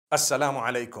Assalamu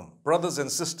alaikum. Brothers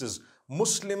and sisters,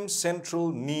 Muslim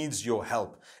Central needs your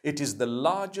help. It is the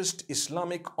largest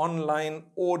Islamic online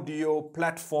audio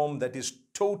platform that is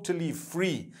totally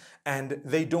free, and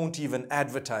they don't even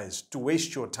advertise to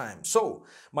waste your time. So,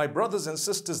 my brothers and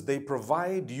sisters, they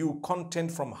provide you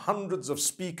content from hundreds of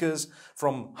speakers,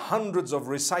 from hundreds of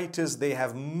reciters. They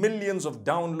have millions of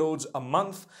downloads a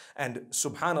month. And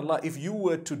subhanallah, if you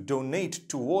were to donate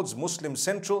towards Muslim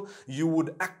Central, you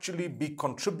would actually be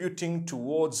contributing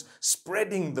towards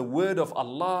spreading the word of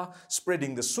Allah,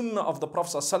 spreading the sunnah of the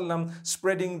Prophet ﷺ,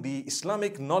 spreading the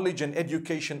Islamic knowledge and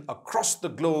education across the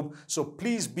globe. So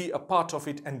please be a part of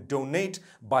it and donate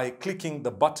by clicking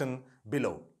the button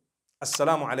below.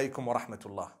 Assalamu alaikum wa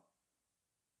rahmatullah.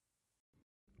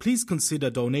 Please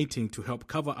consider donating to help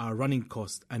cover our running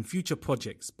costs and future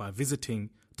projects by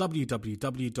visiting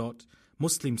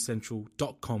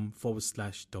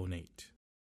www.muslimcentral.com/donate.